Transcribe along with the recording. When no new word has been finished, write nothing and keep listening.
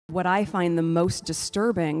What I find the most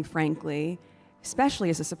disturbing, frankly, especially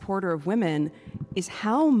as a supporter of women, is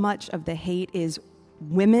how much of the hate is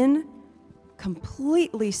women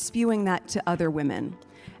completely spewing that to other women.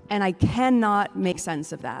 And I cannot make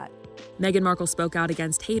sense of that. Meghan Markle spoke out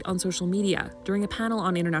against hate on social media during a panel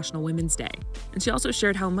on International Women's Day, and she also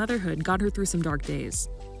shared how motherhood got her through some dark days.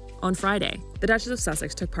 On Friday, the Duchess of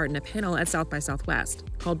Sussex took part in a panel at South by Southwest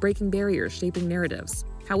called Breaking Barriers, Shaping Narratives: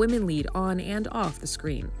 How Women Lead On and Off the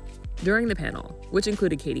Screen. During the panel, which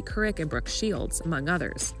included Katie Couric and Brooke Shields, among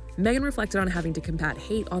others, Meghan reflected on having to combat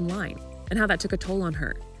hate online and how that took a toll on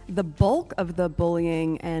her. The bulk of the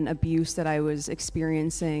bullying and abuse that I was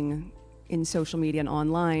experiencing in social media and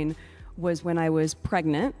online was when I was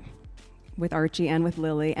pregnant with Archie and with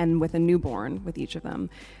Lili and with a newborn with each of them.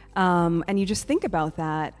 And you just think about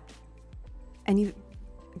that and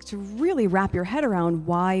to really wrap your head around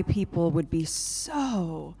why people would be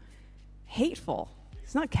so hateful.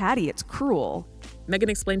 It's not catty, it's cruel. Meghan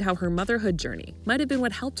explained how her motherhood journey might have been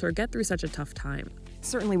what helped her get through such a tough time.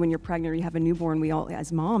 Certainly when you're pregnant or you have a newborn, we all,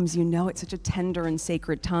 as moms, it's such a tender and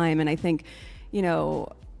sacred time. And I think, you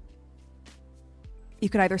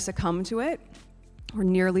could either succumb to it or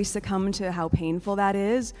nearly succumb to how painful that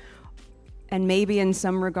is. And maybe in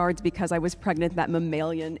some regards, because I was pregnant, that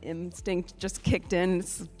mammalian instinct just kicked in.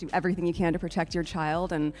 Do everything you can to protect your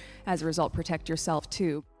child and as a result, protect yourself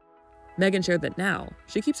too. Meghan shared that now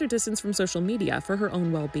she keeps her distance from social media for her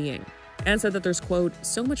own well-being and said that there's, quote,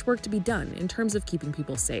 so much work to be done in terms of keeping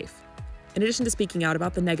people safe. In addition to speaking out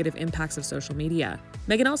about the negative impacts of social media,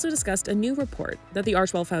 Meghan also discussed a new report that the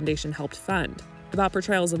Archwell Foundation helped fund about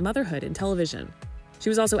portrayals of motherhood in television. She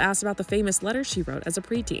was also asked about the famous letter she wrote as a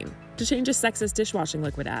preteen to change a sexist dishwashing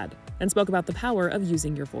liquid ad and spoke about the power of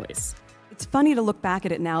using your voice. It's funny to look back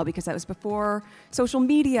at it now because that was before social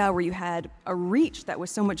media where you had a reach that was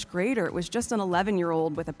so much greater. It was just an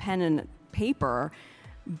 11-year-old with a pen and paper.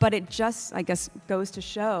 But it just, I guess, goes to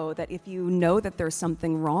show that if you know that there's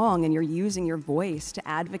something wrong and you're using your voice to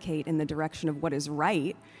advocate in the direction of what is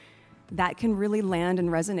right, that can really land and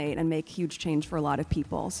resonate and make huge change for a lot of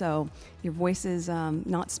people. So your voice is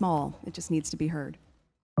not small. It just needs to be heard.